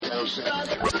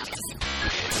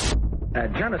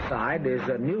Genocide is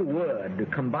a new word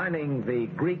combining the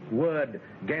Greek word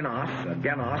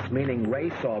genos meaning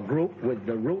race or group, with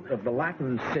the root of the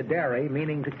Latin sidere,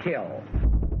 meaning to kill.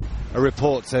 A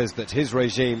report says that his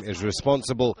regime is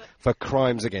responsible for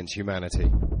crimes against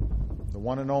humanity. The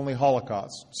one and only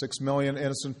Holocaust. 6 million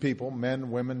innocent people,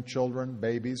 men, women, children,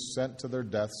 babies, sent to their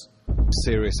deaths.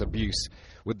 Serious abuse,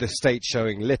 with the state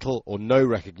showing little or no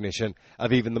recognition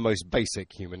of even the most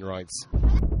basic human rights.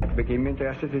 I became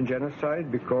interested in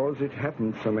genocide because it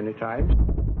happened so many times.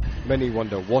 Many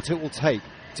wonder what it will take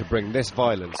to bring this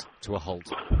violence to a halt.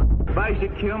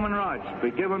 Basic human rights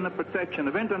be given the protection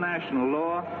of international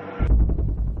law.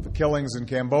 The killings in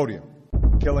Cambodia,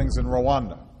 killings in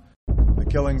Rwanda, the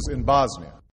killings in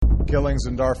Bosnia, killings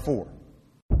in Darfur.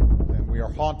 And we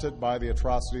are haunted by the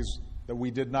atrocities that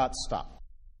we did not stop.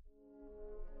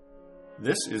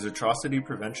 This is Atrocity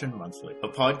Prevention Monthly, a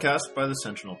podcast by the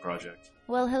Sentinel Project.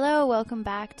 Well, hello, welcome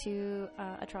back to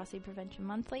Atrocity Prevention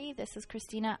Monthly. This is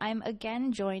Kristina. I'm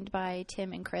again joined by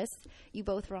Tim and Chris. You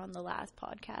both were on the last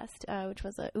podcast, which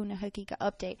was a Hakika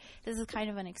update. This is kind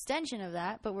of an extension of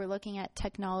that, but we're looking at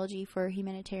technology for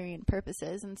humanitarian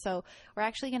purposes. And so we're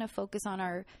actually going to focus on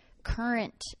our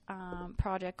current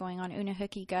project going on,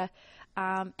 Hakika,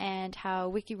 and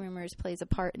how WikiRumours plays a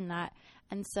part in that.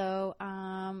 And so,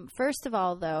 first of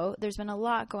all, though, there's been a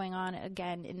lot going on,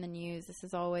 again, in the news. This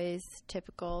is always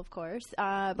typical, of course.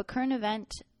 But current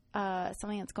event,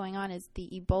 something that's going on is the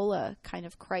Ebola kind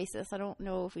of crisis. I don't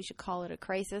know if we should call it a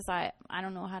crisis. I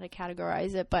don't know how to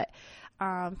categorize it, but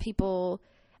people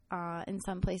in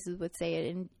some places would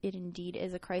say it indeed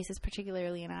is a crisis,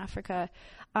 particularly in Africa.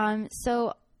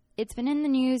 So it's been in the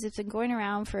news. It's been going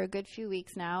around for a good few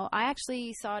weeks now. I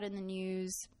actually saw it in the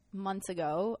news months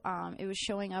ago. It was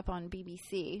showing up on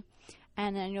BBC,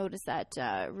 and I noticed that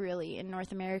really in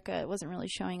North America it wasn't really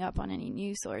showing up on any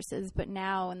news sources, but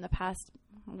now in the past,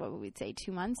 what would we say,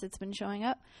 2 months, it's been showing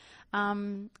up,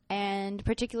 and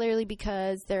particularly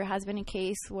because there has been a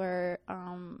case where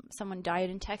someone died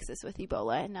in Texas with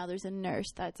Ebola, and now there's a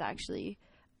nurse that's actually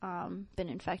been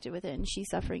infected with it, and she's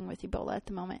suffering with Ebola at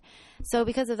the moment. So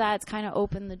because of that, it's kind of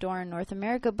opened the door in North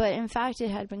America, but in fact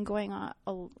it had been going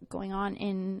on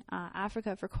in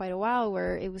Africa for quite a while,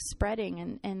 where it was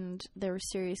spreading, and there were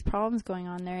serious problems going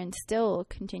on there, and still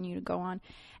continue to go on.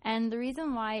 And the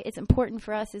reason why it's important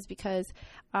for us is because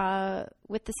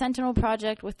with the Sentinel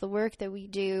Project, with the work that we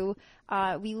do,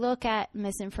 we look at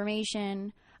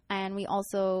misinformation. And we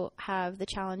also have the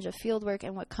challenge of fieldwork,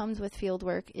 and what comes with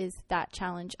fieldwork is that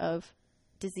challenge of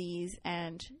disease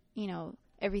and,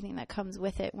 everything that comes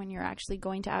with it when you're actually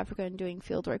going to Africa and doing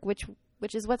fieldwork, which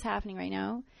is what's happening right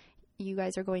now. You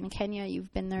guys are going to Kenya.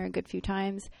 You've been there a good few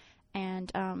times. And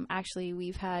actually,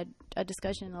 we've had a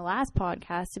discussion in the last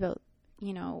podcast about,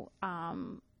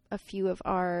 a few of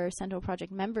our Sentinel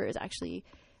Project members actually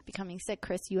becoming sick.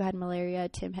 Chris, you had malaria.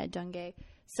 Tim had dengue.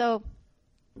 So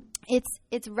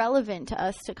it's relevant to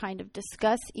us to kind of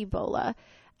discuss Ebola.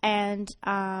 And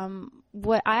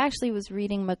what I actually was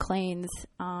reading Maclean's,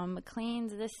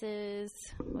 this is,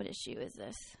 what issue is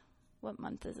this? What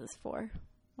month is this for?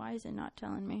 Why is it not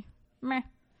telling me? Meh.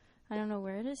 I don't know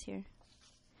where it is here.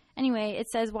 Anyway, it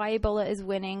says why Ebola is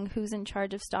winning, who's in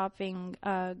charge of stopping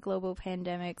global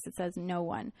pandemics. It says no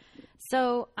one.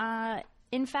 So,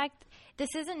 in fact,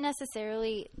 this isn't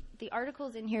necessarily, the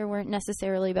articles in here weren't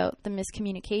necessarily about the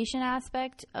miscommunication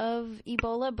aspect of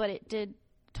Ebola, but it did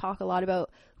talk a lot about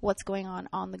what's going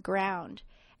on the ground,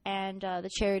 and the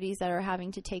charities that are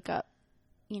having to take up,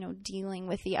 dealing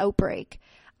with the outbreak.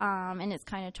 And it's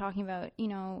kind of talking about,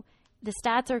 the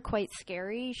stats are quite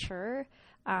scary, sure.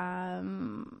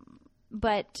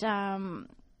 But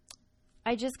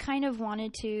I just kind of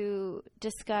wanted to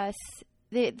discuss,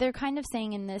 they're kind of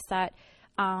saying in this that,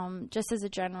 just as a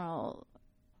general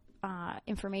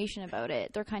information about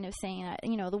it, they're kind of saying that,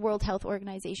 the World Health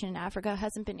Organization in Africa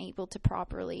hasn't been able to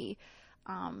properly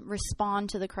respond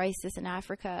to the crisis in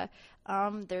Africa.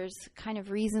 There's kind of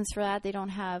reasons for that. They don't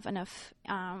have enough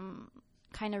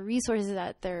kind of resources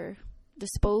at their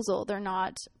disposal. They're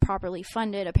not properly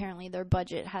funded. Apparently their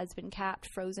budget has been capped,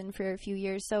 frozen for a few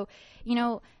years. So,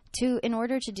 in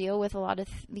order to deal with a lot of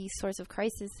these sorts of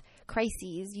crises,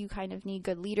 you kind of need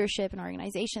good leadership and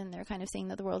organization. They're kind of saying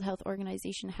that the World Health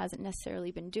Organization hasn't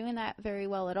necessarily been doing that very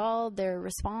well at all. Their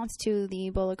response to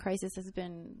the Ebola crisis has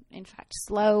been, in fact,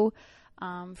 slow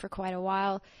for quite a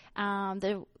while.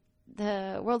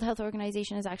 The World Health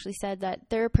Organization has actually said that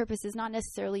their purpose is not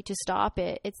necessarily to stop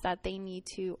it. It's that they need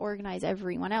to organize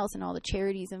everyone else and all the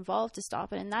charities involved to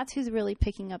stop it. And that's who's really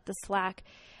picking up the slack.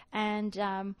 And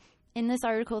in this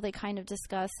article, they kind of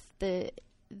discuss the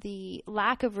the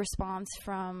lack of response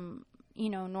from,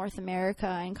 North America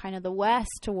and kind of the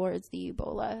West towards the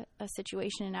Ebola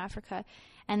situation in Africa,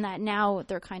 and that now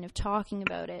they're kind of talking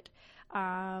about it.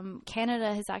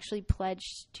 Canada has actually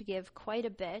pledged to give quite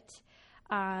a bit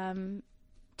to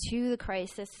the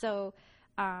crisis. So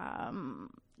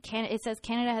it says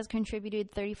Canada has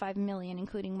contributed $35 million,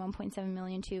 including $1.7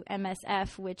 million to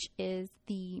MSF, which is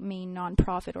the main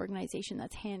nonprofit organization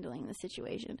that's handling the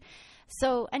situation.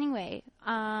 So anyway,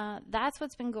 that's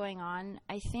what's been going on.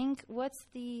 I think, what's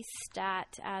the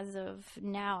stat as of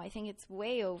now? I think it's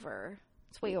way over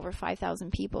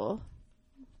 5,000 people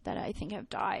that I think have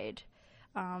died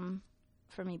from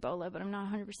Ebola, but I'm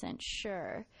not 100%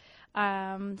 sure.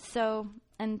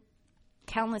 And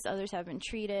countless others have been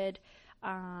treated.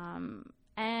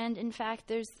 And in fact,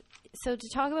 to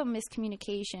talk about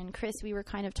miscommunication, Chris, we were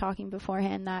kind of talking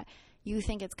beforehand that you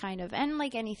think it's kind of, and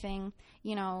like anything,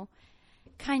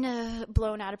 kind of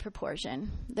blown out of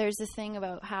proportion. There's this thing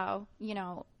about how,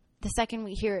 the second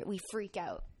we hear it, we freak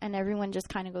out, and everyone just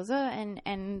kind of goes, and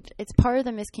it's part of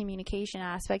the miscommunication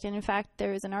aspect. And in fact,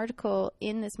 there is an article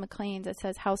in this Maclean's that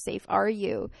says, "How safe are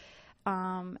you?"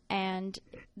 And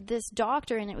this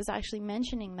doctor, and it was actually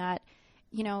mentioning that,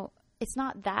 it's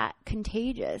not that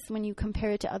contagious when you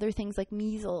compare it to other things like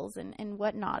measles and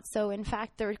whatnot. So in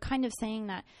fact, they're kind of saying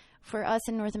that for us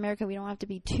in North America, we don't have to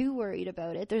be too worried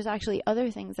about it. There's actually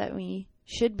other things that we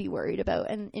should be worried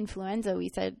about. And influenza, we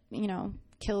said,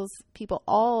 kills people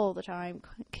all the time,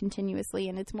 continuously,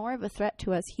 and it's more of a threat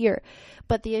to us here.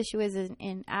 But the issue is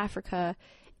in Africa,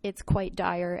 it's quite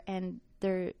dire, and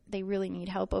they really need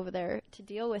help over there to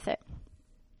deal with it.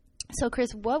 So,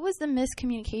 Chris, what was the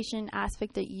miscommunication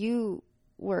aspect that you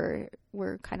were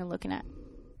kind of looking at?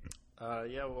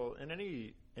 Well, in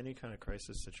any kind of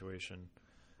crisis situation,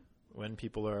 when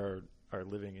people are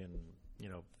living in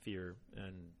fear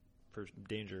and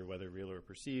danger, whether real or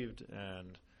perceived,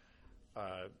 and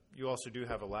you also do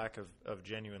have a lack of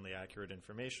genuinely accurate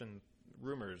information,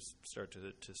 rumors start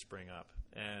to spring up,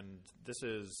 and this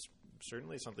is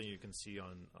certainly something you can see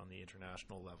on the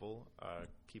international level.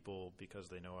 People, because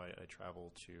they know I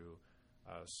travel to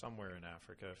somewhere in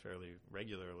Africa fairly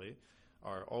regularly,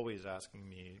 are always asking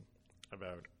me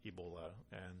about Ebola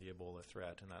and the Ebola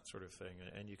threat and that sort of thing.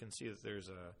 And you can see that there's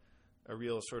a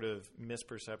real sort of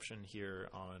misperception here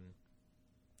on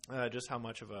just how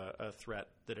much of a threat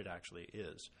that it actually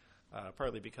is,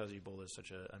 partly because Ebola is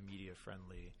such a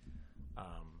media-friendly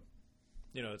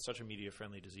it's such a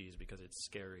media-friendly disease because it's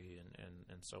scary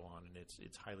and so on, and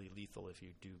it's highly lethal if you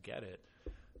do get it.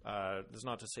 That's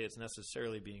not to say it's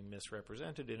necessarily being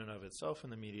misrepresented in and of itself in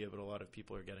the media, but a lot of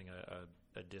people are getting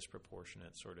a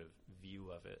disproportionate sort of view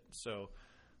of it. So,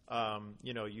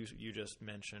 you just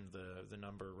mentioned the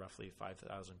number, roughly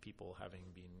 5,000 people having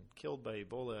been killed by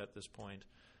Ebola at this point.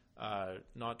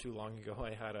 Not too long ago,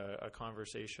 I had a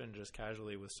conversation just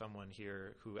casually with someone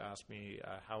here who asked me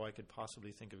how I could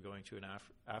possibly think of going to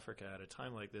Africa at a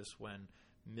time like this when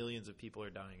millions of people are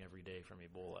dying every day from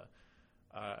Ebola.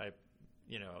 I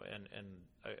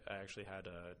actually had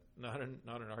not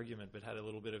an argument, but had a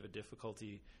little bit of a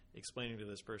difficulty explaining to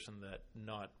this person that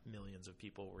not millions of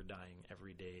people were dying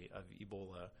every day of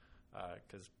Ebola,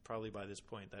 because probably by this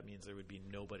point that means there would be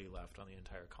nobody left on the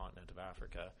entire continent of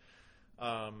Africa.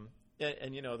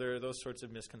 There are those sorts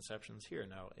of misconceptions here.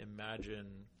 Now,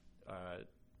 imagine,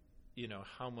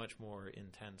 how much more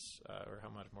intense or how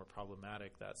much more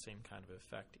problematic that same kind of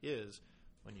effect is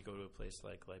when you go to a place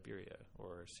like Liberia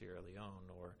or Sierra Leone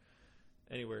or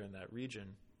anywhere in that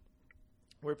region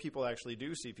where people actually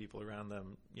do see people around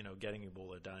them, getting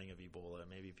Ebola, dying of Ebola,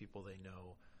 maybe people they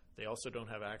know. They also don't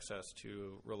have access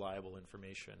to reliable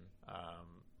information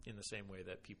in the same way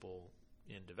that people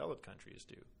in developed countries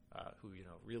do, who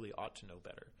really ought to know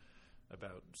better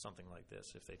about something like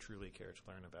this if they truly care to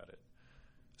learn about it.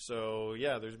 So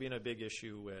there's been a big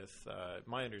issue with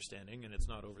my understanding, and it's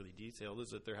not overly detailed, is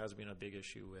that there has been a big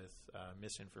issue with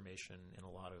misinformation in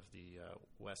a lot of the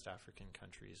West African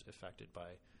countries affected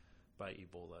by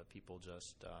Ebola. People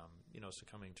just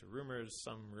succumbing to rumors.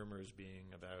 Some rumors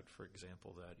being about, for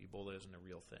example, that Ebola isn't a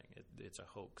real thing. It's a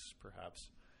hoax, perhaps.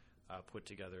 Put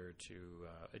together to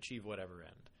achieve whatever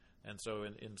end. And so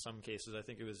in some cases, I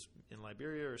think it was in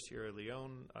Liberia or Sierra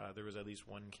Leone, there was at least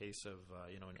one case of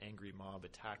an angry mob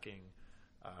attacking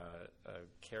a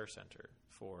care center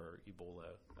for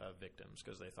Ebola victims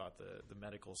because they thought the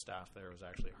medical staff there was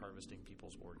actually harvesting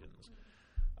people's organs.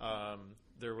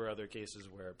 There were other cases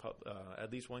where,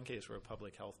 at least one case where a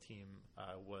public health team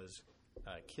was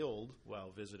killed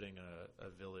while visiting a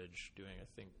village doing, I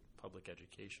think, public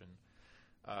education.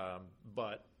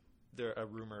 But a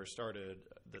rumor started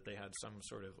that they had some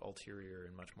sort of ulterior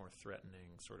and much more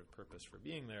threatening sort of purpose for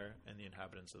being there, and the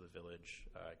inhabitants of the village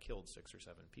killed 6 or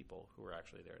 7 people who were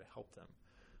actually there to help them.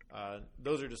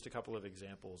 Those are just a couple of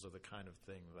examples of the kind of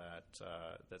thing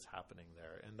that's happening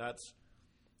there, and that's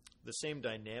the same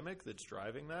dynamic that's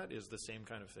driving that is the same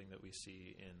kind of thing that we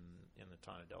see in the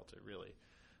Tana Delta, really,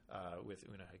 with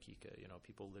Una Hakika.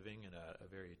 People living in a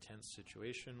very tense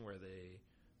situation where they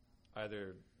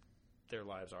either their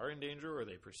lives are in danger or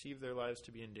they perceive their lives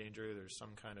to be in danger. There's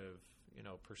some kind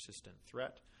of persistent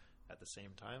threat. At the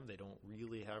same time, they don't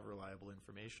really have reliable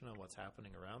information on what's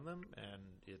happening around them, and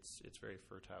it's very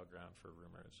fertile ground for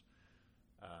rumors.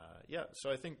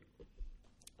 So I think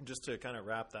just to kind of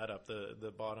wrap that up,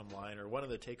 the bottom line, or one of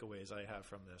the takeaways I have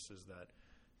from this, is that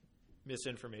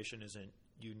misinformation isn't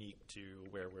unique to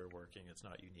where we're working. It's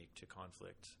not unique to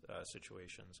conflict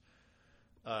situations.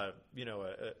 I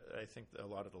think a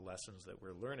lot of the lessons that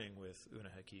we're learning with Una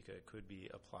Hakika could be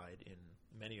applied in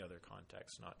many other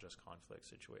contexts, not just conflict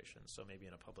situations. So maybe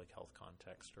in a public health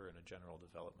context or in a general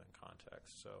development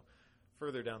context. So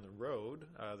further down the road,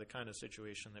 the kind of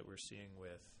situation that we're seeing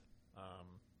with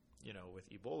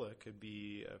Ebola could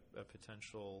be a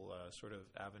potential sort of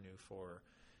avenue for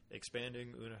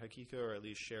expanding Una Hakika, or at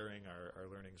least sharing our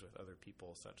learnings with other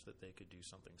people such that they could do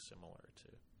something similar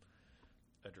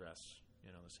to address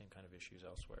the same kind of issues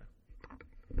elsewhere.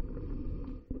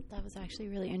 That was actually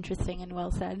really interesting and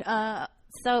well said.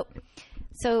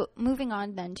 So moving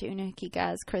on then to Una Hakika,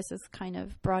 as Chris has kind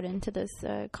of brought into this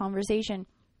conversation.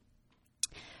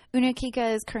 Una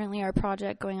Hakika is currently our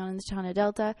project going on in the Tana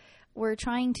Delta. We're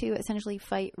trying to essentially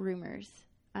fight rumors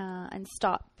and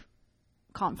stop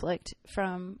conflict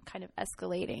from kind of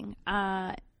escalating.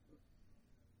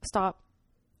 Stop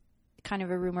kind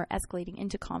of a rumor escalating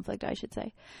into conflict, I should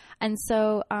say. And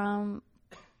so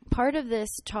part of this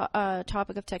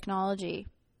topic of technology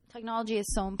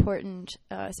is so important,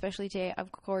 especially today.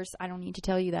 Of course, I don't need to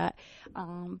tell you that.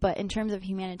 But in terms of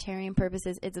humanitarian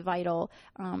purposes, it's vital.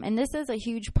 And this is a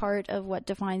huge part of what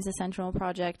defines the Sentinel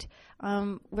Project.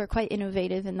 We're quite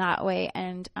innovative in that way,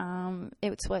 and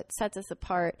it's what sets us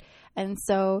apart. And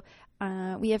so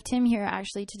we have Tim here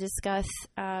actually to discuss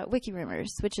WikiRumours,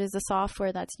 which is a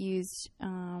software that's used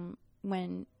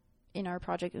when in our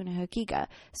project Una Hakika.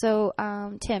 So,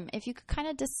 Tim, if you could kind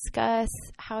of discuss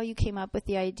how you came up with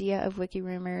the idea of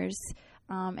WikiRumours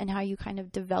and how you kind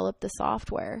of developed the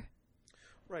software.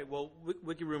 Right. Well,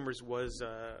 WikiRumours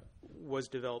was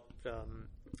developed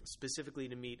specifically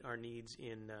to meet our needs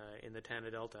in the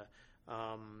Tana Delta.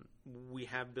 We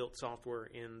have built software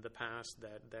in the past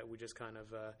that we just kind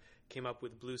of came up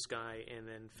with blue sky and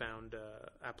then found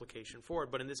application for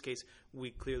it. But in this case,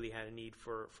 we clearly had a need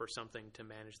for something to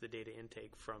manage the data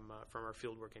intake from our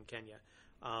fieldwork in Kenya.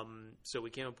 So we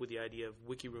came up with the idea of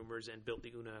WikiRumours and built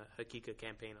the Una Hakika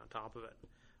campaign on top of it.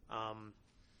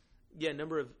 A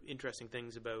number of interesting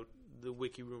things about the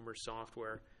WikiRumours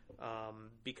software.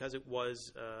 Because it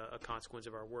was a consequence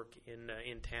of our work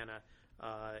in Tana,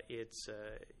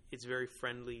 it's very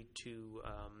friendly to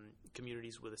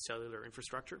communities with a cellular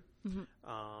infrastructure,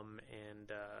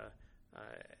 and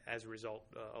as a result,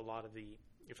 a lot of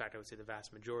in fact, I would say the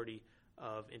vast majority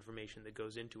of information that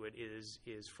goes into it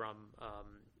is from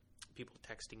people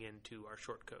texting into our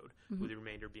short code, with the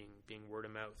remainder being word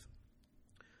of mouth.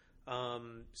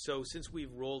 So since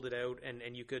we've rolled it out,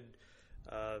 and you could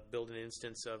build an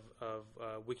instance of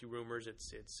WikiRumours.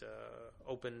 It's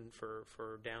open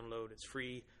for download. It's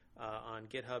free on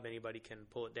GitHub. Anybody can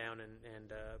pull it down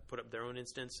and put up their own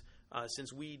instance.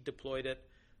 Since we deployed it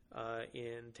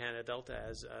in Tana Delta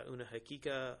as Una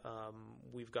Hakika,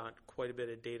 we've got quite a bit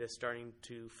of data starting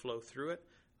to flow through it,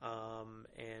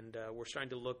 and we're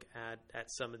starting to look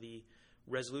at some of the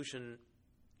resolution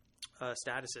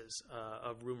statuses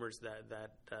of rumors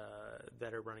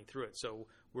that are running through it. So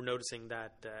we're noticing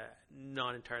that,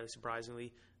 not entirely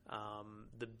surprisingly,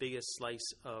 the biggest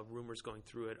slice of rumors going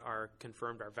through it are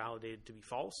confirmed, are validated to be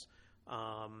false,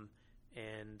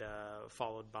 and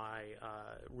followed by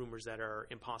rumors that are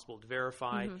impossible to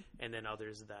verify, and then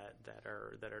others that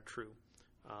are true.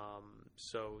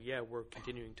 So we're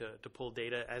continuing to pull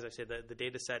data. As I said, the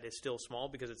data set is still small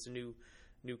because it's a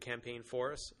new campaign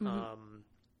for us.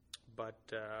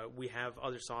 But we have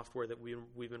other software that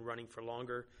we've been running for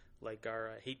longer, like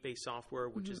our hate-based software,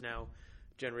 which has now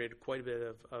generated quite a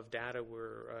bit of data.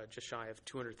 We're just shy of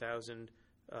 200,000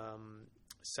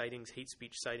 sightings, hate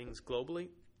speech sightings globally,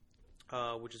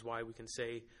 which is why we can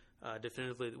say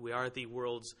definitively that we are the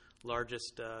world's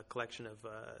largest collection of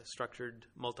structured,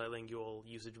 multilingual,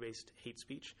 usage-based hate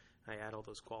speech. I add all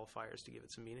those qualifiers to give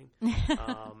it some meaning. It's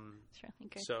really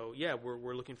good. So, yeah,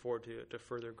 we're looking forward to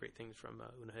further great things from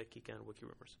Una Hakika and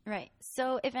WikiRumours. Right.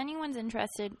 So if anyone's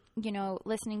interested,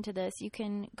 listening to this, you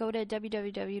can go to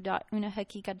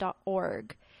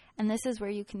www.unahakika.org, and this is where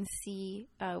you can see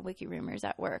WikiRumours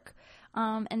at work.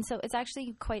 And so it's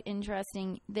actually quite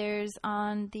interesting. There's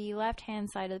on the left-hand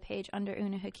side of the page under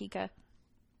Una Hakika,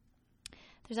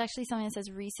 there's actually something that says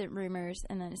recent rumors,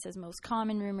 and then it says most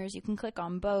common rumors. You can click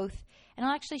on both, and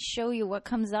it'll actually show you what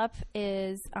comes up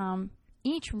is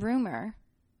each rumor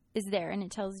is there, and it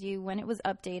tells you when it was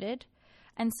updated.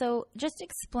 And so just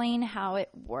explain how it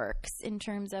works in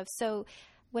terms of, so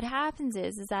what happens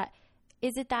is that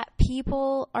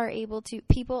people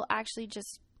actually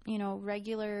just,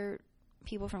 regular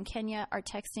people from Kenya are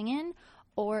texting in,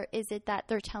 or is it that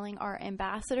they're telling our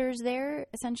ambassadors there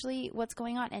essentially what's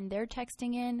going on and they're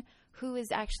texting in? Who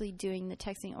is actually doing the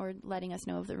texting or letting us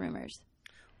know of the rumors?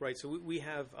 Right. So we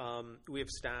have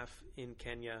staff in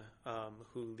Kenya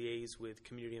who liaise with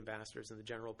community ambassadors and the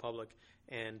general public,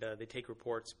 and they take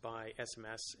reports by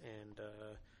SMS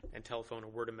and telephone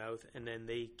and word of mouth, and then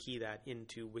they key that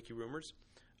into WikiRumours.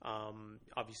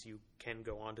 Obviously, you can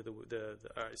go on to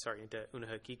into Una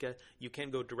Hakika. You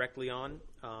can go directly on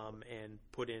and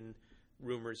put in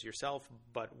rumors yourself,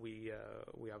 but we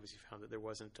obviously found that there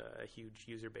wasn't a huge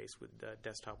user base with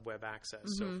desktop web access.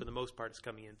 Mm-hmm. So for the most part, it's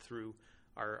coming in through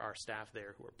our staff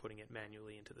there who are putting it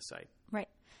manually into the site. Right.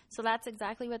 So that's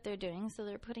exactly what they're doing. So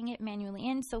they're putting it manually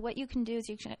in. So what you can do is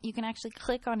you can actually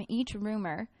click on each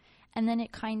rumor, and then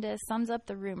it kind of sums up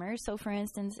the rumor. So, for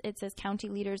instance, it says county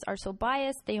leaders are so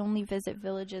biased, they only visit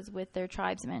villages with their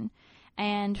tribesmen.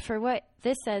 And for what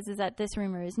this says is that this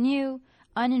rumor is new,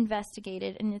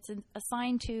 uninvestigated, and it's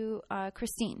assigned to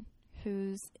Christine,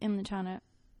 who's in the Tana,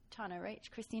 right?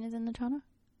 Christina's in the Tana?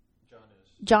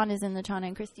 John is in the Tana,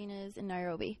 and Kristina is in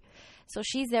Nairobi. So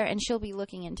she's there, and she'll be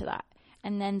looking into that.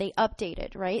 And then they update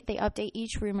it, right? They update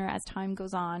each rumor as time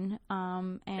goes on.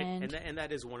 And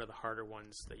that is one of the harder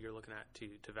ones that you're looking at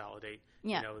to validate.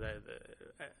 Yeah. The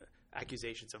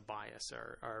accusations of bias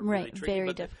are really right, tricky.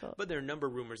 Very difficult. But there are a number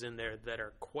of rumors in there that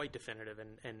are quite definitive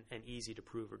and easy to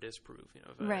prove or disprove.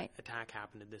 If an attack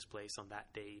happened in this place on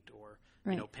that date, or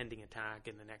pending attack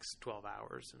in the next 12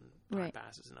 hours, and time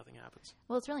passes and nothing happens.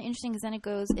 Well, it's really interesting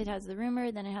because then it has the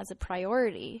rumor, then it has a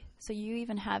priority. So you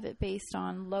even have it based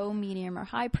on low, medium, or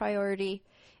high priority,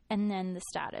 and then the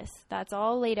status. That's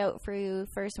all laid out for you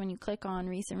first when you click on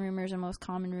recent rumors or most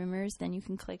common rumors. Then you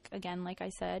can click, again, like I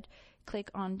said,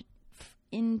 click on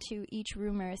into each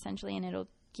rumor essentially, and it'll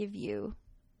give you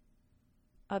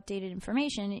updated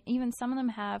information. Even some of them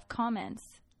have comments.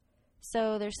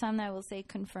 So there's some that will say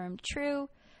confirmed true,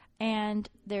 and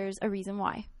there's a reason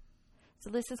why. So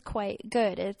this is quite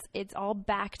good. It's all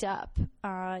backed up.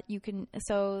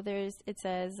 It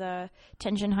says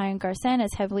tension high in Garsen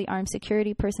as heavily armed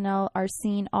security personnel are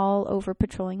seen all over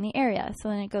patrolling the area. So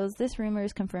then it goes, this rumor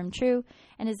is confirmed true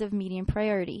and is of medium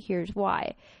priority. Here's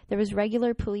why. There was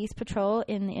regular police patrol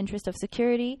in the interest of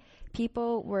security.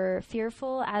 People were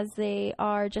fearful as they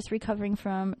are just recovering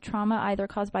from trauma either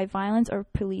caused by violence or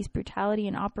police brutality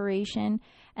in operation,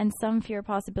 and some fear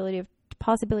possibility of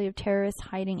terrorists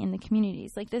hiding in the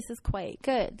communities. Like, this is quite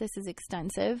good. This is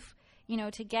extensive.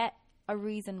 To get a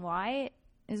reason why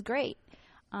is great.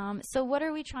 So what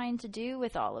are we trying to do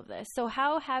with all of this? So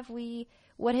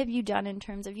what have you done in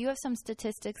terms of, you have some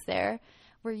statistics there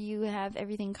where you have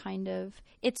everything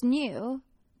it's new,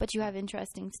 but you have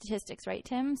interesting statistics, right,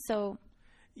 Tim? So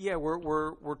yeah,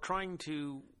 we're trying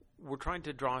to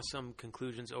draw some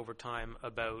conclusions over time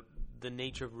about the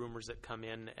nature of rumors that come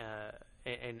in,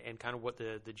 and kind of what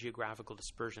the geographical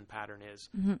dispersion pattern is,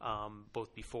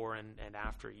 both before and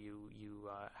after you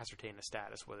ascertain a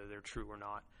status, whether they're true or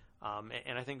not.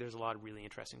 And I think there's a lot of really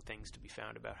interesting things to be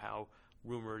found about how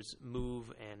rumors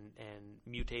move and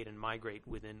mutate and migrate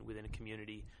within a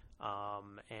community.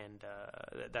 And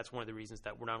that's one of the reasons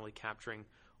that we're not only capturing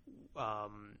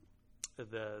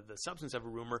the substance of a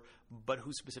rumor, but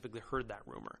who specifically heard that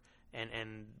rumor.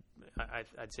 And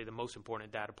I'd say the most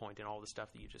important data point in all the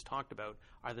stuff that you just talked about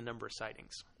are the number of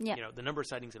sightings. Yeah. The number of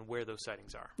sightings and where those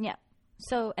sightings are. Yeah.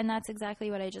 So, and that's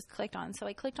exactly what I just clicked on. So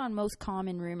I clicked on most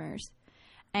common rumors,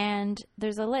 and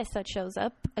there's a list that shows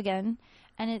up again,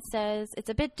 and it says, it's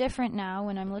a bit different now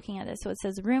when I'm looking at this. So it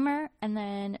says rumor, and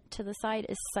then to the side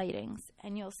is sightings,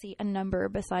 and you'll see a number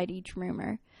beside each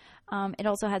rumor. It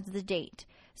also has the date.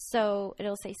 So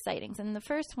it'll say sightings. And the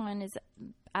first one is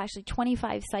actually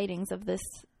 25 sightings of this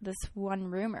one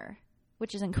rumor,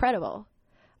 which is incredible.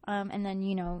 And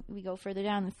then, we go further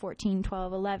down, 14,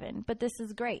 12, 11. But this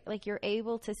is great. Like, you're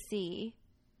able to see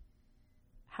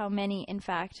how many, in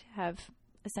fact, have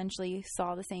essentially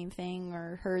saw the same thing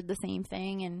or heard the same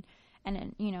thing, and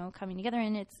coming together,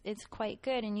 and it's quite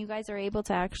good. And you guys are able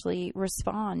to actually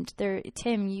respond. There,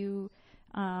 Tim, you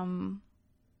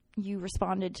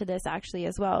responded to this actually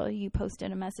as well. You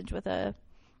posted a message with a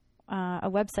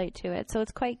website to it, so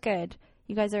it's quite good.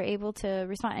 You guys are able to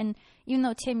respond, and even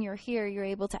though Tim, you're here, you're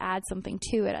able to add something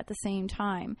to it at the same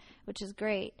time, which is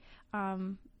great.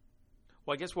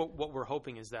 Well, I guess what we're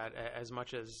hoping is that as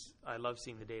much as I love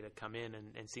seeing the data come in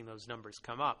and seeing those numbers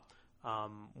come up,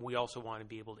 we also want to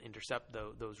be able to intercept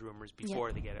those rumors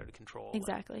before they get out of control.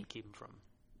 Exactly. And keep them from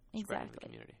spreading in the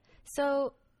community.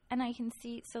 So, and I can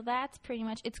see, so that's pretty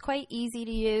much, it's quite easy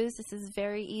to use. This is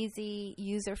very easy,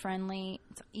 user-friendly.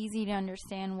 It's easy to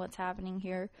understand what's happening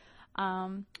here.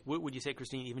 Would you say,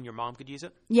 Christine, even your mom could use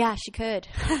it? Yeah, she could.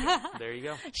 There you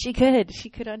go. She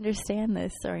could understand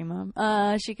this. Sorry, Mom.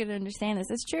 She could understand this.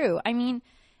 It's true. I mean,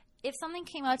 if something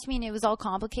came out to me and it was all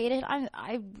complicated,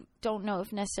 I don't know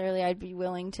if necessarily I'd be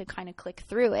willing to kind of click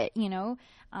through it,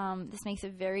 This makes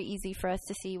it very easy for us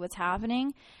to see what's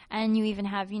happening. And you even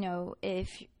have, if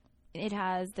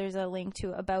there's a link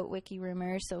to About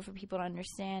WikiRumours, so for people to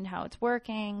understand how it's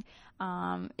working,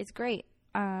 it's great.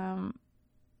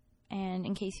 And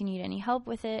in case you need any help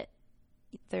with it,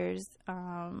 there's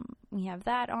we have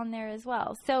that on there as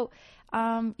well. So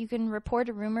you can report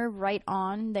a rumor right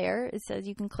on there. It says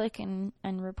you can click and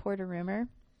report a rumor,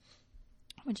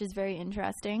 which is very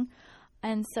interesting.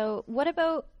 And so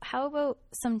how about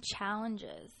some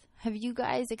challenges? Have you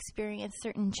guys experienced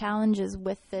certain challenges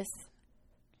with this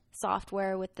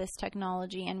software, with this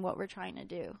technology, and what we're trying to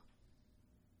do?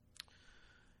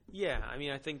 Yeah, I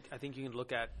mean, I think you can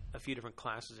look at a few different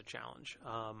classes of challenge.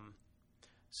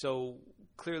 So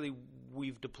clearly,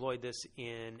 we've deployed this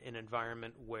in an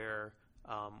environment where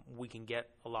we can get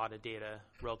a lot of data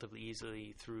relatively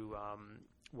easily through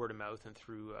word of mouth and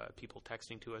through people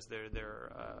texting to us. There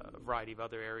are a variety of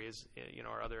other areas,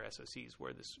 or other SOCs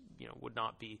where this, would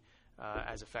not be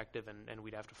as effective, and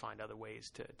we'd have to find other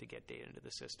ways to get data into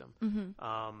the system.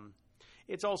 Mm-hmm.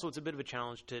 It's a bit of a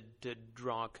challenge to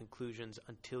draw conclusions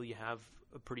until you have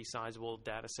a pretty sizable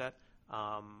data set.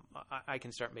 I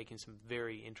can start making some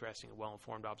very interesting and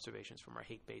well-informed observations from our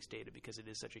hate-based data because it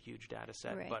is such a huge data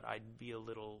set, right. But I'd be a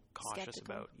little cautious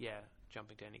about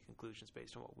jumping to any conclusions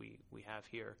based on what we have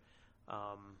here.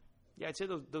 I'd say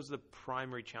those are the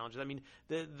primary challenges. I mean,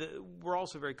 we're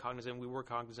also very cognizant. We were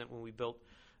cognizant when we built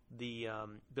the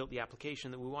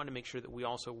application that we wanted to make sure that we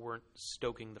also weren't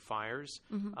stoking the fires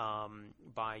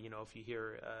by if you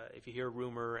hear a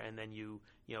rumor and then you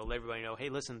let everybody know, hey,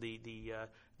 listen, the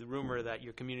rumor that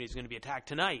your community is going to be attacked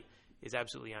tonight is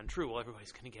absolutely untrue. Well,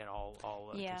 everybody's going to get all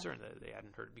concerned that they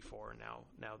hadn't heard it before, and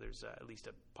now there's at least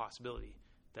a possibility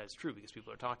that it's true because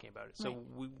people are talking about it. So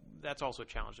right. That's also a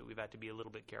challenge that we've had to be a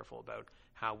little bit careful about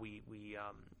how we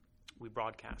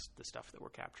broadcast the stuff that we're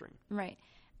capturing. Right.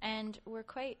 And we're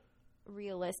quite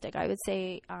realistic, I would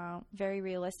say, very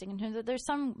realistic in terms of there's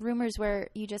some rumors where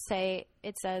you just say,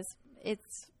 it says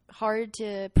it's hard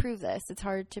to prove this. It's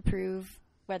hard to prove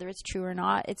whether it's true or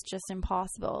not. It's just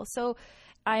impossible. So,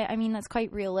 I mean, that's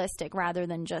quite realistic rather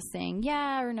than just saying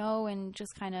yeah or no and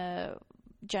just kind of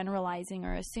generalizing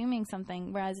or assuming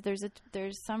something. Whereas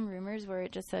there's some rumors where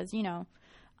it just says,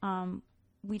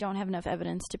 we don't have enough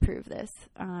evidence to prove this,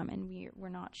 and we're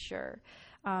not sure.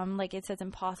 Like it says,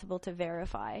 impossible to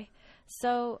verify.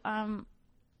 So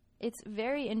it's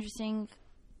very interesting.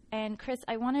 And Chris,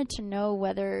 I wanted to know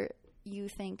whether you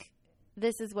think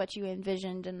this is what you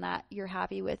envisioned and that you're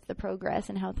happy with the progress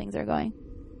and how things are going.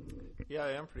 Yeah,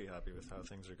 I am pretty happy with how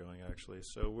things are going, actually.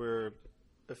 So we're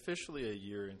officially a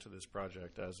year into this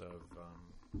project as of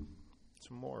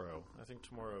tomorrow. I think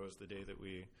tomorrow is the day that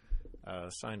we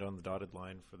signed on the dotted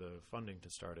line for the funding to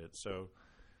start it. So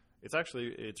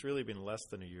it's really been less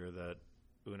than a year that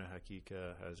Una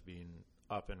Hakika has been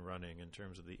up and running in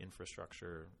terms of the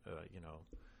infrastructure,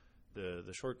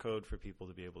 the short code for people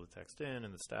to be able to text in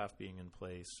and the staff being in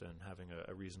place and having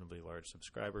a reasonably large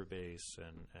subscriber base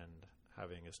and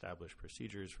having established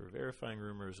procedures for verifying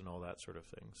rumors and all that sort of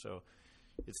thing. So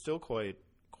it's still quite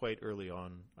early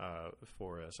on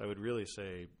for us. I would really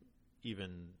say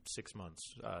even 6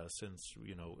 months since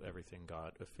everything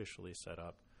got officially set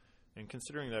up. And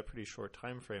considering that pretty short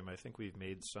time frame, I think we've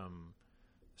made some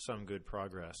good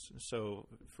progress. So,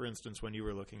 for instance, when you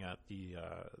were looking at the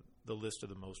list of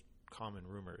the most common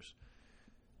rumors,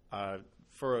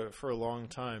 for a long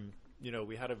time,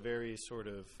 we had a very sort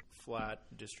of flat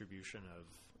distribution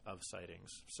of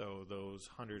sightings. So those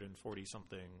 140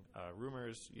 something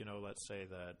rumors, let's say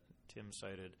that Tim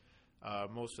cited,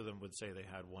 most of them would say they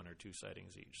had 1 or 2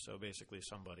 sightings each. So basically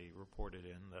somebody reported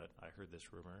in that I heard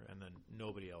this rumor, and then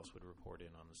nobody else would report in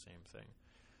on the same thing.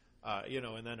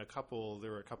 And then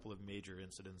there were a couple of major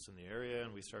incidents in the area,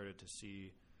 and we started to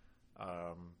see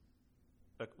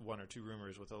 1 or 2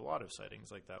 rumors with a lot of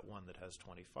sightings, like that one that has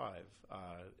 25.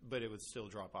 But it would still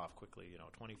drop off quickly,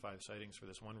 25 sightings for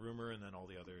this one rumor, and then all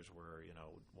the others were,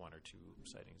 1 or 2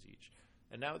 sightings each.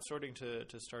 And now it's starting to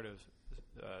sort of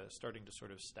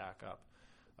stack up.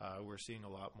 We're seeing a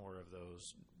lot more of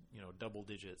those,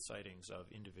 double-digit sightings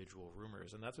of individual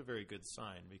rumors, and that's a very good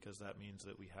sign, because that means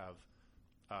that we have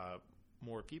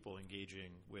more people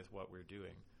engaging with what we're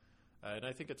doing. And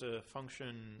I think it's a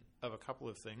function of a couple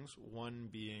of things. One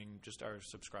being just our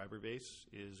subscriber base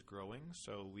is growing.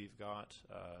 So we've got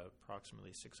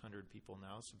approximately 600 people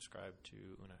now subscribed to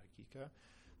Una Hakika.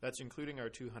 That's including our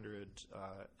 200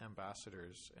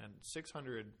 ambassadors. And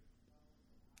 600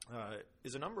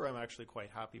 is a number I'm actually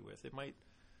quite happy with. It might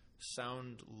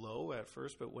sound low at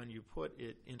first, but when you put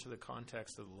it into the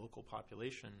context of the local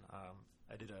population,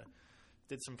 I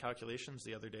did some calculations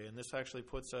the other day, and this actually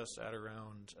puts us at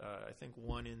around, I think,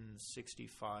 1 in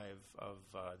 65 of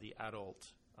the adult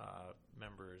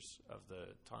members of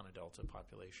the Tana Delta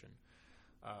population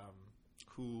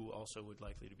who also would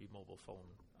likely to be mobile phone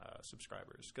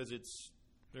subscribers, because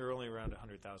there are only around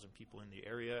 100,000 people in the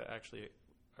area. Actually,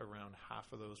 around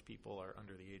half of those people are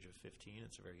under the age of 15.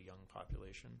 It's a very young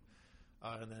population.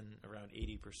 And then around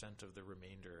 80% of the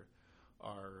remainder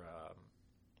are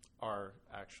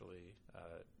actually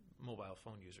mobile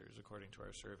phone users, according to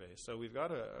our survey. So we've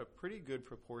got a pretty good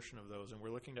proportion of those, and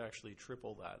we're looking to actually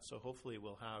triple that. So hopefully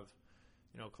we'll have,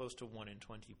 close to 1 in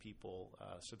 20 people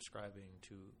subscribing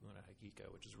to Una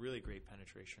Hakika, which is a really great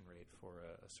penetration rate for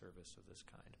a service of this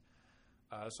kind.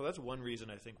 So that's one reason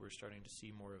I think we're starting to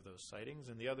see more of those sightings,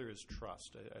 and the other is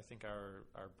trust. I think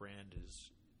our brand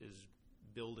is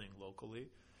building locally,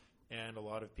 and a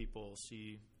lot of people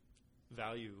see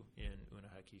value in Una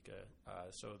Hakika.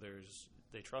 So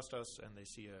they trust us, and they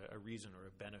see a reason or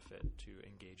a benefit to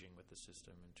engaging with the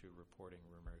system and to reporting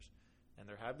rumors. And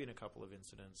there have been a couple of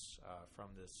incidents from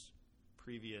this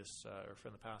previous, or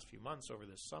from the past few months over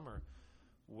this summer,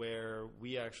 where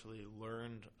we actually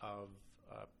learned of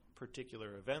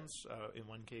particular events. In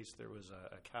one case, there was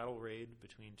a cattle raid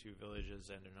between 2 villages,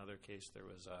 and in another case, there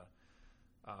was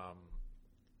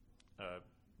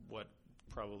what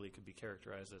probably could be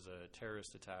characterized as a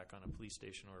terrorist attack on a police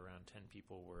station where around 10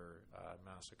 people were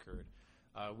massacred.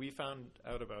 We found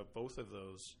out about both of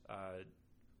those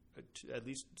at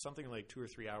least something like 2 or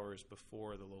 3 hours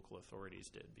before the local authorities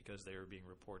did, because they were being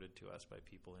reported to us by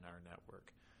people in our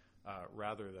network,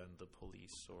 rather than the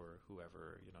police or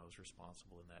whoever is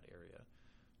responsible in that area.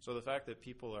 So the fact that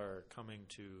people are coming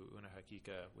to Una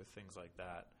Hakika with things like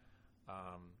that,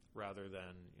 rather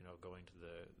than going to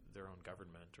their own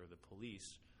government or the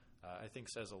police, I think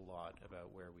says a lot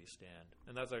about where we stand.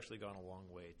 And that's actually gone a long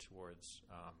way towards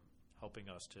helping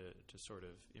us to sort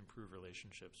of improve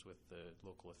relationships with the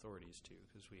local authorities too,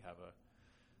 because we have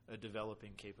a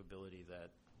developing capability that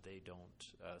they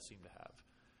don't seem to have.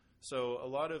 So a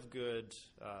lot of good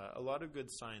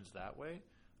signs that way.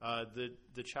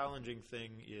 The challenging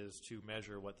thing is to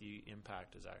measure what the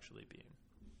impact is actually being.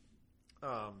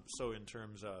 So in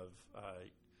terms of,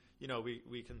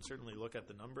 we can certainly look at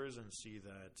the numbers and see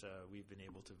that we've been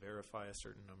able to verify a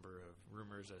certain number of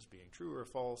rumors as being true or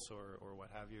false or what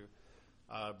have you,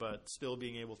 but still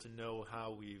being able to know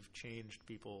how we've changed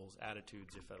people's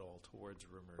attitudes, if at all, towards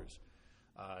rumors,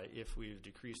 if we've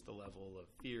decreased the level of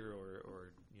fear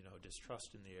or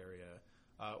distrust in the area,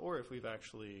 or if we've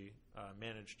actually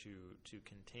managed to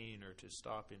contain or to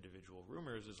stop individual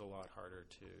rumors, is a lot harder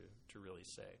to really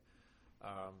say.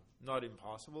 Not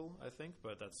impossible, I think,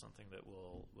 but that's something that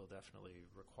will definitely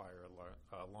require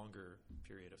a longer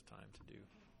period of time to do.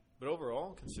 But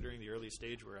overall, considering the early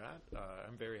stage we're at,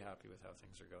 I'm very happy with how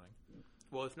things are going.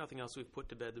 Well, if nothing else, we've put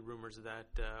to bed the rumors that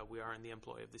we are in the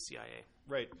employ of the CIA.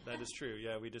 Right, that is true.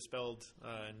 Yeah, we dispelled,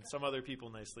 and some other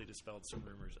people nicely dispelled some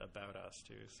rumors about us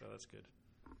too, so that's good.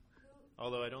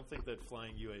 Although I don't think that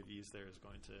flying UAVs there is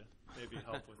going to maybe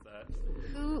help with that.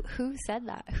 Who said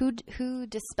that? Who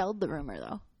dispelled the rumor,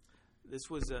 though? This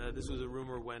was a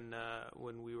rumor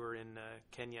when we were in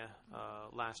Kenya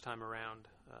last time around,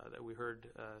 that we heard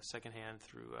secondhand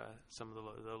through some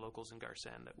of the locals in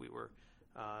Garsan that we were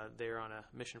there on a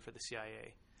mission for the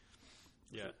CIA.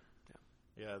 Yeah.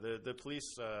 The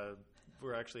police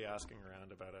were actually asking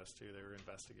around about us too. They were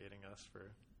investigating us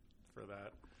for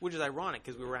that. Which is ironic,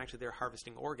 because we were actually there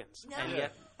harvesting organs. No. And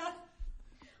yet...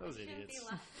 Those idiots.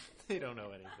 They don't know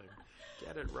anything.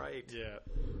 Get it right. Yeah.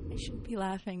 I shouldn't be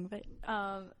laughing, but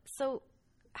so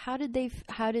how did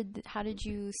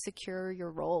you secure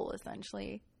your role,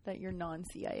 essentially, that you're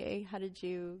non-CIA? How did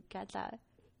you get that?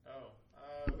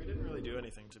 We didn't really do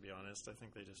anything, to be honest. I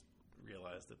think they just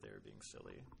realized that they were being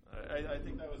silly. I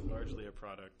think that was largely a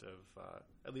product of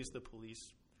at least the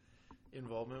police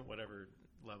involvement, whatever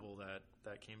level that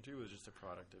came to, was just a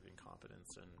product of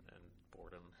incompetence and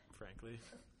boredom, frankly.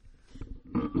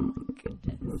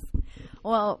 Goodness.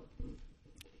 Well,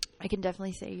 I can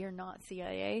definitely say you're not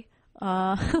CIA.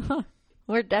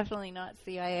 We're definitely not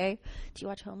CIA. Do you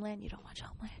watch Homeland? You don't watch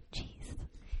Homeland. Jeez.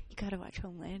 You gotta watch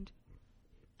Homeland.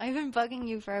 I've been bugging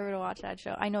you forever to watch that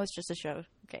show. I know it's just a show.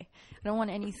 Okay. I don't want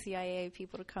any CIA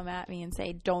people to come at me and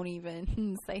say, don't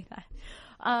even say that.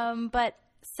 But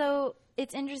so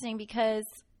it's interesting because,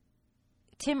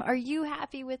 Tim, are you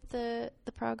happy with the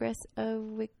progress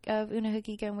of Una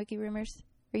Hakika and WikiRumours?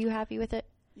 Are you happy with it?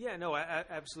 Yeah, no,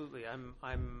 absolutely.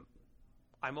 I'm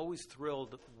always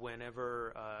thrilled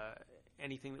whenever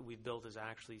anything that we've built is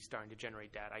actually starting to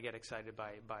generate data. I get excited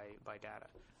by data,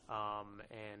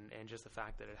 and just the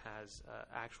fact that it has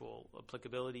actual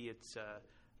applicability. It's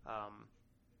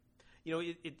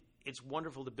it's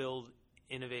wonderful to build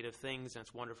innovative things, and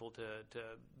it's wonderful to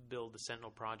build the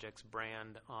Sentinel Project's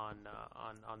brand on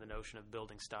the notion of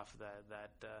building stuff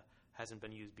that hasn't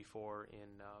been used before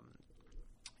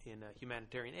in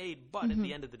humanitarian aid. But at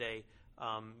the end of the day,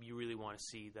 you really want to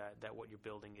see that what you're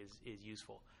building is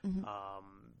useful.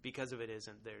 Because if it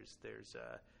isn't, there's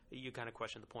you kind of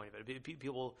question the point of it.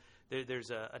 People,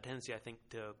 there's a tendency, I think,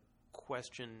 to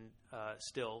question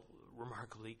still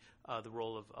remarkably the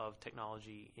role of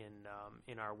technology in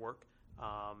our work,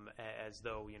 as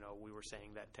though we were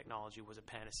saying that technology was a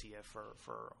panacea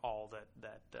for all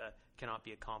that cannot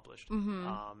be accomplished.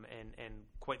 And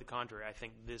quite the contrary. I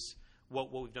think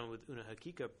what we've done with Una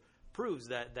Hakika proves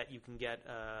that you can get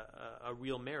a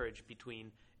real marriage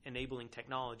between enabling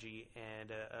technology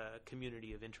and a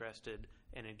community of interested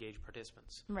and engaged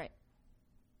participants. Right.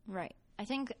 I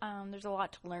think there's a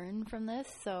lot to learn from this,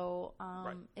 so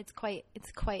it's quite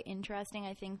interesting.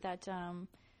 I think that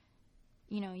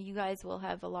you guys will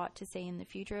have a lot to say in the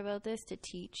future about this, to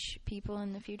teach people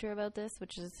in the future about this,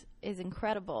 which is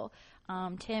incredible.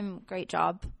 Tim, great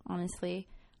job, honestly.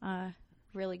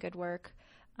 Really good work.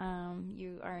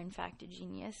 You are in fact a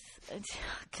genius,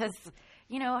 because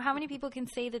how many people can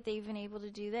say that they've been able to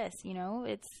do this?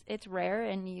 It's rare,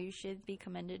 and you should be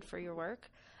commended for your work.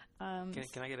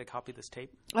 Can I get a copy of this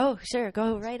tape? Oh, sure,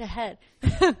 go right ahead.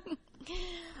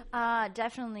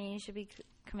 Definitely, you should be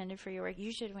commended for your work.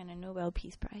 You should win a Nobel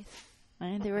Peace Prize.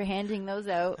 Right? They were handing those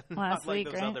out last like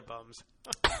week, those right? other bums.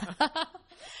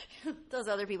 Those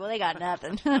other people, they got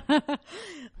nothing.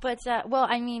 But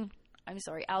I'm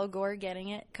sorry, Al Gore getting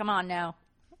it. Come on now.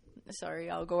 Sorry,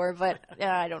 Al Gore, but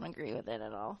I don't agree with it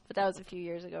at all. But that was a few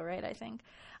years ago, right, I think.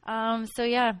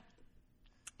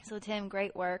 So Tim,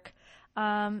 great work.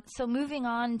 So moving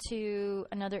on to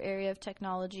another area of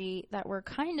technology that we're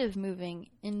kind of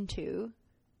moving into.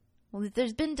 Well,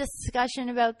 there's been discussion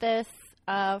about this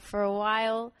for a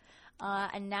while,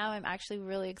 and now I'm actually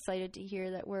really excited to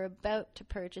hear that we're about to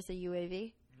purchase a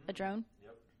UAV, a drone,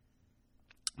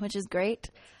 which is great.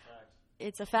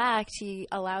 It's a fact. He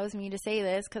allows me to say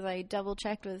this because I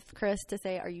double-checked with Chris to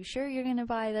say, are you sure you're going to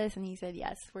buy this? And he said,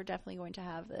 yes, we're definitely going to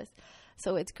have this.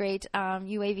 So it's great.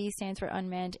 UAV stands for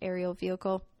Unmanned Aerial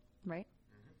Vehicle, right?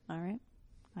 All right.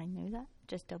 I knew that.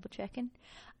 Just double-checking.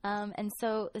 And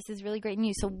so this is really great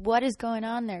news. So what is going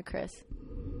on there, Chris?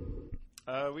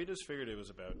 We just figured it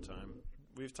was about time.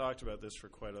 We've talked about this for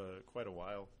quite a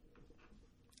while.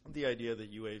 The idea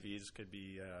that UAVs could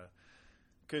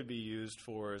be used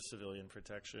for civilian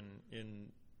protection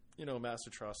in, mass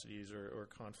atrocities or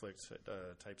conflict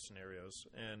type scenarios.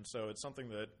 And so it's something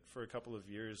that for a couple of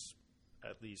years,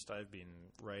 at least, I've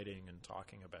been writing and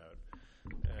talking about.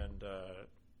 And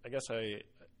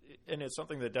and it's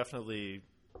something that definitely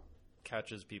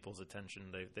catches people's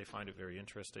attention. They find it very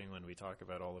interesting when we talk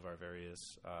about all of our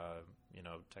various,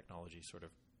 technology sort of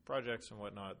projects and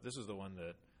whatnot. This is the one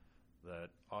that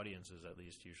audiences at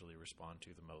least usually respond to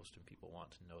the most and people want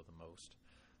to know the most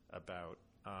about.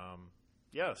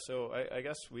 So I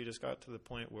guess we just got to the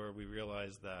point where we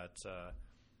realized that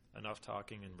enough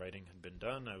talking and writing had been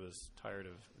done. I was tired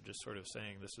of just sort of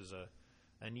saying this is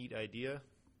a neat idea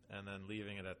and then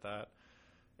leaving it at that.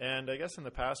 And I guess in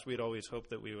the past we'd always hoped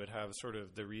that we would have sort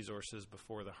of the resources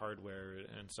before the hardware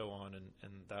and so on,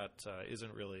 and that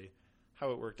isn't really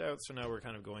how it worked out. So now we're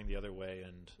kind of going the other way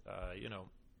and,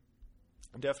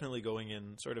 definitely going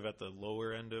in sort of at the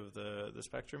lower end of the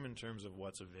spectrum in terms of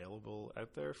what's available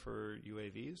out there for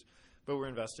UAVs. but we're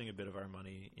investing a bit of our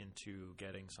money into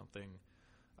getting something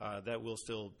that will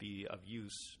still be of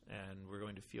use, and we're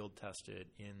going to field test it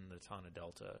in the Tana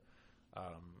Delta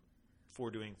for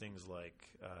doing things like,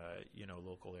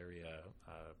 local area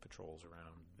patrols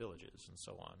around villages and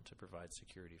so on to provide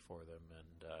security for them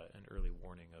and an early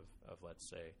warning of, let's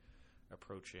say,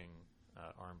 approaching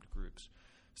armed groups.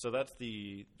 So that's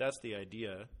the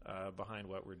idea behind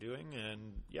what we're doing,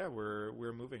 and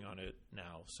we're moving on it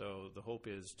now. So the hope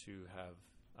is to have,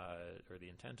 or the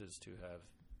intent is to have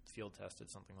field tested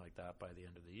something like that by the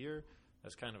end of the year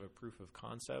as kind of a proof of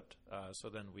concept. So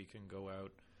then we can go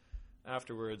out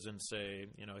afterwards and say,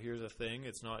 here's a thing.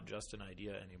 It's not just an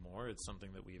idea anymore. It's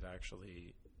something that we've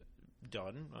actually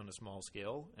done on a small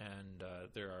scale, and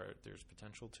there's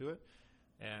potential to it.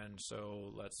 And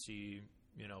so let's see,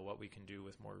 what we can do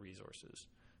with more resources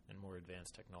and more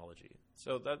advanced technology.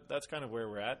 So that's kind of where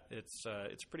we're at. It's a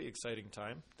pretty exciting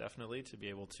time, definitely, to be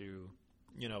able to,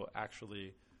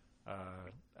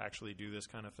 actually do this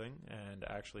kind of thing and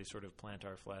actually sort of plant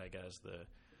our flag as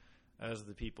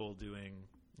the people doing,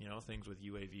 things with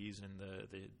UAVs in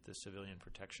the civilian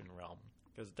protection realm.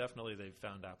 Because definitely they've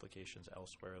found applications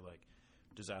elsewhere, like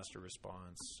disaster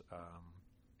response,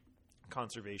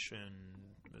 conservation,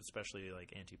 especially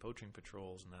like anti-poaching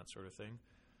patrols and that sort of thing.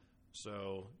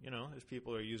 So, if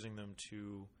people are using them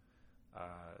to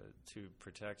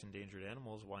protect endangered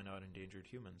animals, why not endangered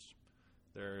humans?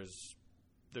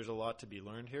 There's a lot to be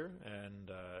learned here,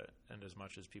 and as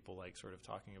much as people like sort of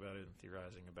talking about it and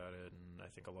theorizing about it, and I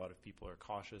think a lot of people are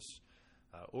cautious,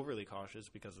 overly cautious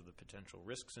because of the potential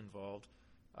risks involved,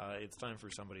 it's time for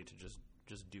somebody to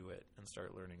just do it and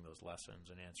start learning those lessons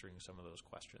and answering some of those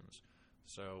questions.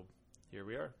 So here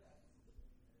we are.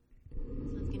 So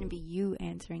it's going to be you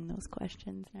answering those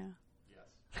questions now.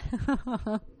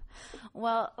 Yes.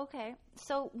 Well, okay.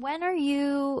 So when are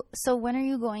you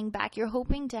going back? You're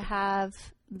hoping to have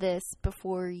this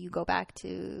before you go back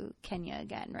to Kenya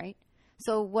again, right?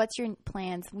 So what's your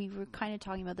plans? We were kind of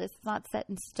talking about this. It's not set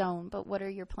in stone, but what are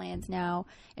your plans now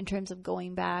in terms of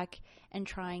going back and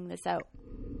trying this out?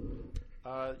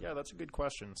 That's a good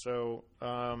question. So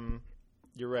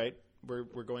you're right.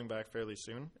 We're going back fairly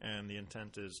soon, and the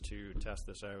intent is to test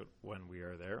this out when we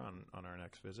are there on our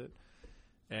next visit.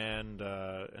 And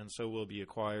so we'll be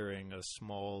acquiring a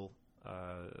small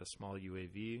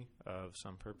UAV of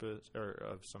some purpose or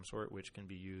of some sort, which can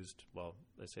be used. Well,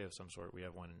 I say of some sort. We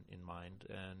have one in mind,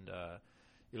 and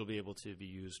it'll be able to be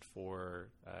used for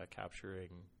capturing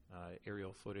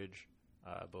aerial footage,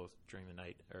 both during the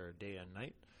night or day and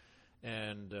night.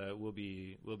 And we'll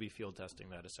be field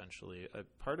testing that essentially.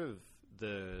 Part of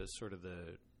the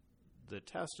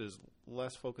test is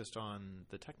less focused on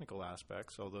the technical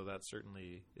aspects, although that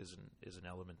certainly is an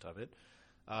element of it,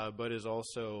 but is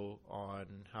also on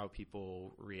how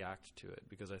people react to it,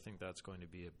 because I think that's going to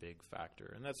be a big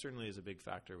factor. And that certainly is a big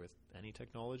factor with any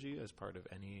technology as part of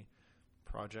any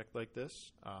project like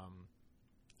this,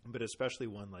 but especially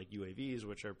one like UAVs,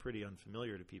 which are pretty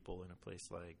unfamiliar to people in a place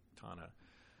like Tana.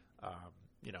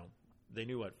 They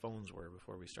knew what phones were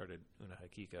before we started Una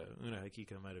Hakika. Una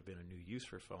Hakika might have been a new use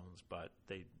for phones, but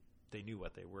they knew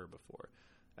what they were before.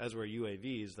 As were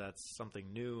UAVs, that's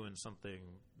something new and something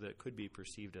that could be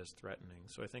perceived as threatening.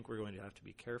 So I think we're going to have to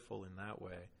be careful in that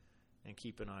way and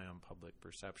keep an eye on public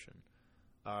perception.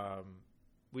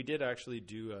 We did actually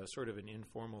do a sort of an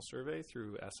informal survey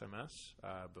through SMS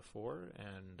before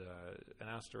and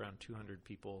asked around 200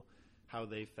 people how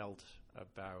they felt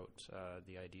about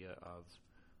the idea of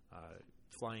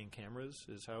flying cameras,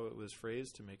 is how it was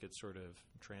phrased, to make it sort of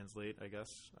translate, I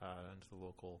guess, into the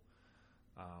local,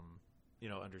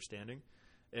 understanding.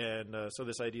 And so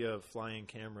this idea of flying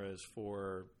cameras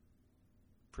for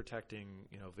protecting,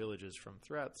 villages from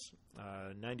threats,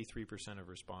 93% of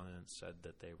respondents said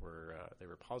that they were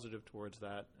positive towards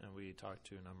that, and we talked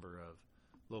to a number of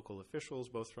local officials,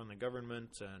 both from the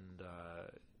government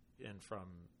and from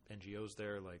NGOs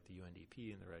there, like the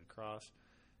UNDP and the Red Cross.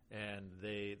 And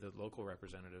the local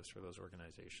representatives for those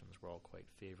organizations were all quite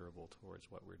favorable towards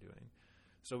what we're doing.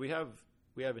 So we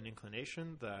have an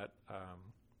inclination that,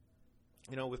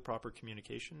 with proper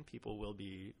communication, people will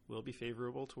be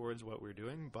favorable towards what we're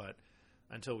doing. But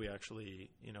until we actually,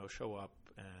 show up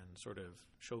and sort of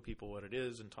show people what it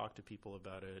is and talk to people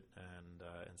about it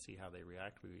and see how they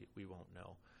react, we won't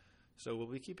know. So we'll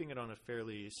be keeping it on a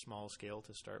fairly small scale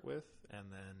to start with, and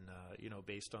then,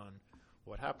 based on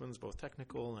what happens, both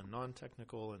technical and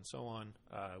non-technical and so on,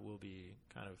 we'll be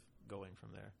kind of going from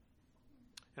there.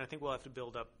 And I think we'll have to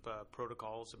build up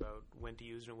protocols about when to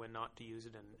use it and when not to use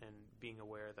it, and being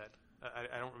aware that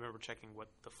I don't remember checking what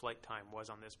the flight time was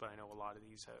on this, but I know a lot of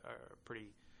these are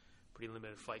pretty pretty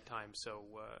limited flight time. So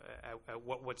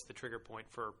what's the trigger point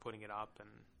for putting it up? And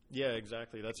yeah,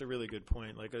 exactly. That's a really good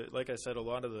point. Like I said, a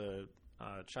lot of the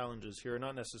challenges here are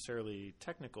not necessarily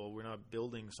technical. We're not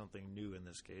building something new in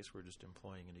this case. We're just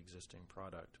employing an existing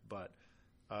product. But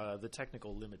the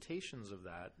technical limitations of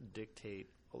that dictate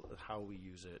how we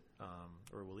use it,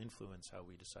 or will influence how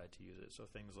we decide to use it. So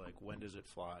things like when does it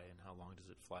fly and how long does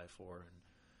it fly for,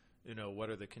 and what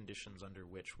are the conditions under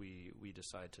which we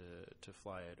decide to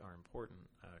fly it are important.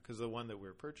 Because the one that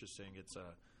we're purchasing,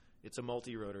 it's a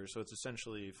multi-rotor, so it's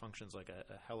essentially functions like a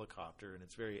helicopter, and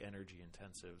it's very energy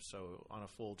intensive. So on a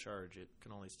full charge, it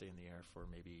can only stay in the air for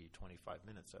maybe 25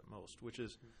 minutes at most, which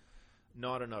is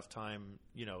not enough time,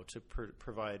 to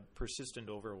provide persistent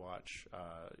overwatch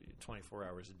 24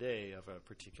 hours a day of a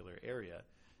particular area.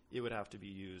 It would have to be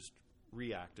used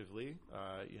reactively,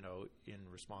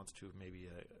 in response to maybe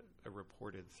a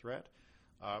reported threat,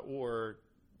 or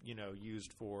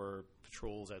used for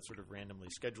patrols at sort of randomly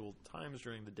scheduled times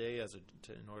during the day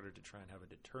in order to try and have a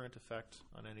deterrent effect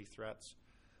on any threats.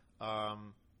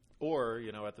 Or,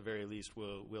 at the very least,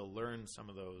 we'll learn some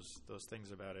of those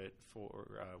things about it for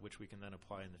which we can then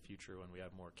apply in the future when we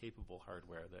have more capable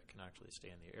hardware that can actually stay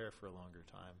in the air for a longer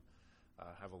time,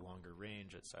 have a longer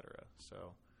range, etc.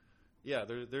 So, yeah,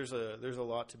 there's a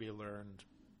lot to be learned.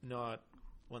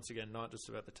 Once again, not just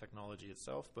about the technology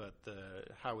itself, but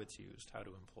how it's used, how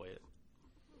to employ it.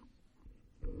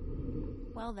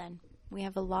 Well, then, we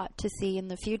have a lot to see in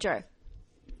the future.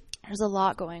 There's a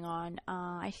lot going on.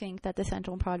 I think that the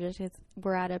Sentinel Project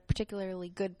we're at a particularly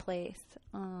good place.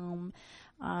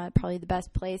 Probably the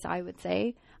best place, I would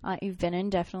say. You've been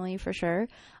in, definitely, for sure.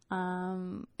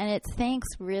 And it's thanks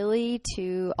really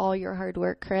to all your hard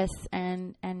work, Chris,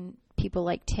 and people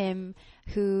like Tim,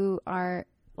 who are,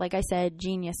 like I said,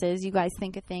 geniuses. You guys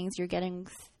think of things. You're getting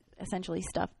essentially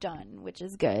stuff done, which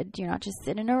is good. You're not just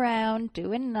sitting around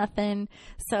doing nothing.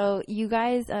 So you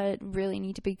guys really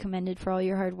need to be commended for all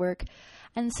your hard work.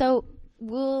 And so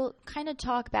we'll kind of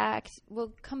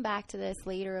we'll come back to this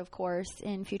later, of course,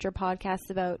 in future podcasts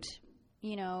about,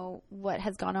 what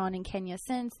has gone on in Kenya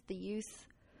since the use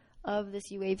of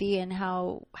this UAV and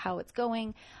how it's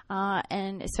going,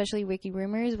 and especially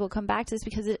WikiRumours. We'll come back to this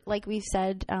because, like we've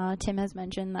said, Tim has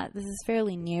mentioned that this is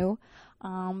fairly new,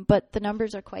 but the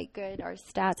numbers are quite good. Our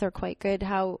stats are quite good.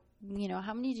 How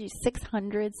many do you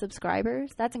 600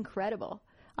 subscribers? That's incredible.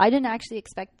 I didn't actually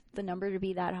expect the number to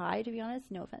be that high, to be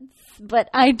honest. No offense, but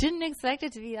I didn't expect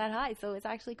it to be that high. So it's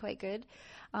actually quite good.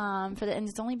 And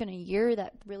it's only been a year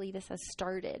that really this has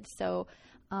started. So.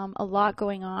 A lot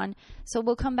going on. So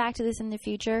we'll come back to this in the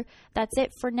future. That's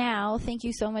it for now. Thank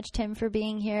you so much, Tim, for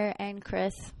being here. And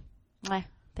Chris,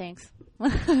 thanks.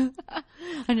 I'm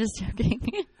just joking.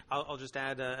 I'll just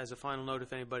add as a final note,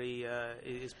 if anybody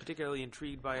is particularly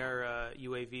intrigued by our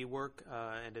UAV work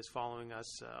and is following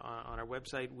us on our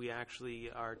website, we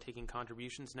actually are taking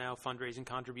contributions now, fundraising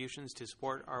contributions to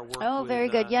support our work. Oh, very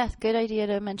good. Yes, good idea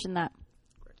to mention that.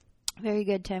 Very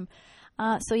good, Tim.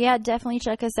 So yeah, definitely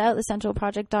check us out,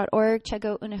 thesentinelproject.org. Check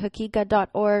out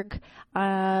unahakika.org.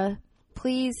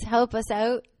 Please help us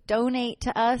out. Donate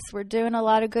to us. We're doing a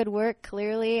lot of good work,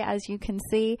 clearly, as you can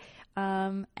see.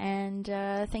 And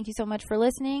thank you so much for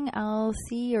listening. I'll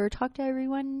see or talk to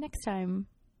everyone next time.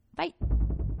 Bye.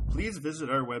 Please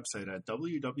visit our website at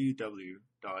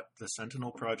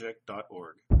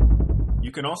www.thesentinelproject.org.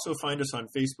 You can also find us on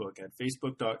Facebook at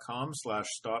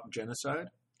facebook.com/stopgenocide.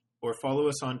 Or follow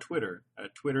us on Twitter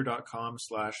at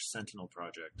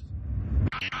twitter.com/sentinelproject.